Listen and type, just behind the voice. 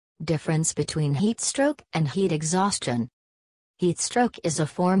Difference between heat stroke and heat exhaustion. Heat stroke is a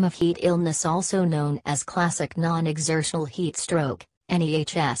form of heat illness also known as classic non-exertional heat stroke,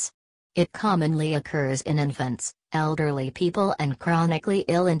 NEHS. It commonly occurs in infants, elderly people and chronically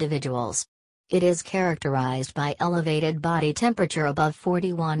ill individuals. It is characterized by elevated body temperature above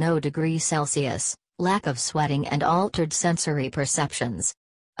 41 degrees Celsius, lack of sweating and altered sensory perceptions.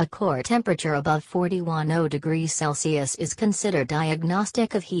 A core temperature above 41 degrees Celsius is considered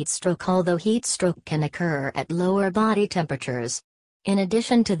diagnostic of heat stroke, although heat stroke can occur at lower body temperatures. In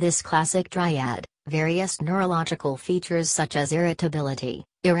addition to this classic triad, various neurological features such as irritability,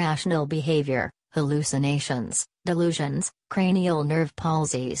 irrational behavior, hallucinations, delusions, cranial nerve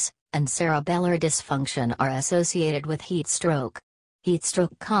palsies, and cerebellar dysfunction are associated with heat stroke. Heat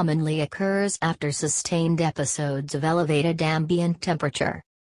stroke commonly occurs after sustained episodes of elevated ambient temperature.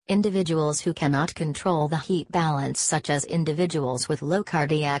 Individuals who cannot control the heat balance, such as individuals with low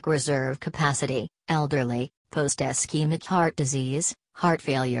cardiac reserve capacity, elderly, post-ischemic heart disease, heart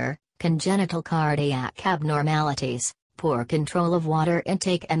failure, congenital cardiac abnormalities, poor control of water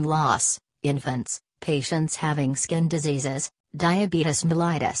intake and loss, infants, patients having skin diseases, diabetes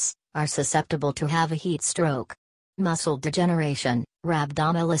mellitus, are susceptible to have a heat stroke. Muscle degeneration,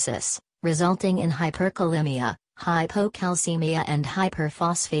 rhabdomyolysis, resulting in hyperkalemia, hypocalcemia and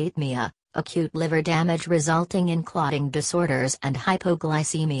hyperphosphatemia, acute liver damage resulting in clotting disorders and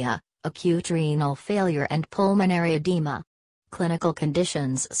hypoglycemia, acute renal failure and pulmonary edema. Clinical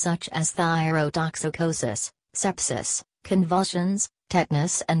conditions such as thyrotoxicosis, sepsis, convulsions,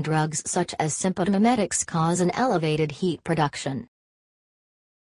 tetanus and drugs such as symptomimetics cause an elevated heat production.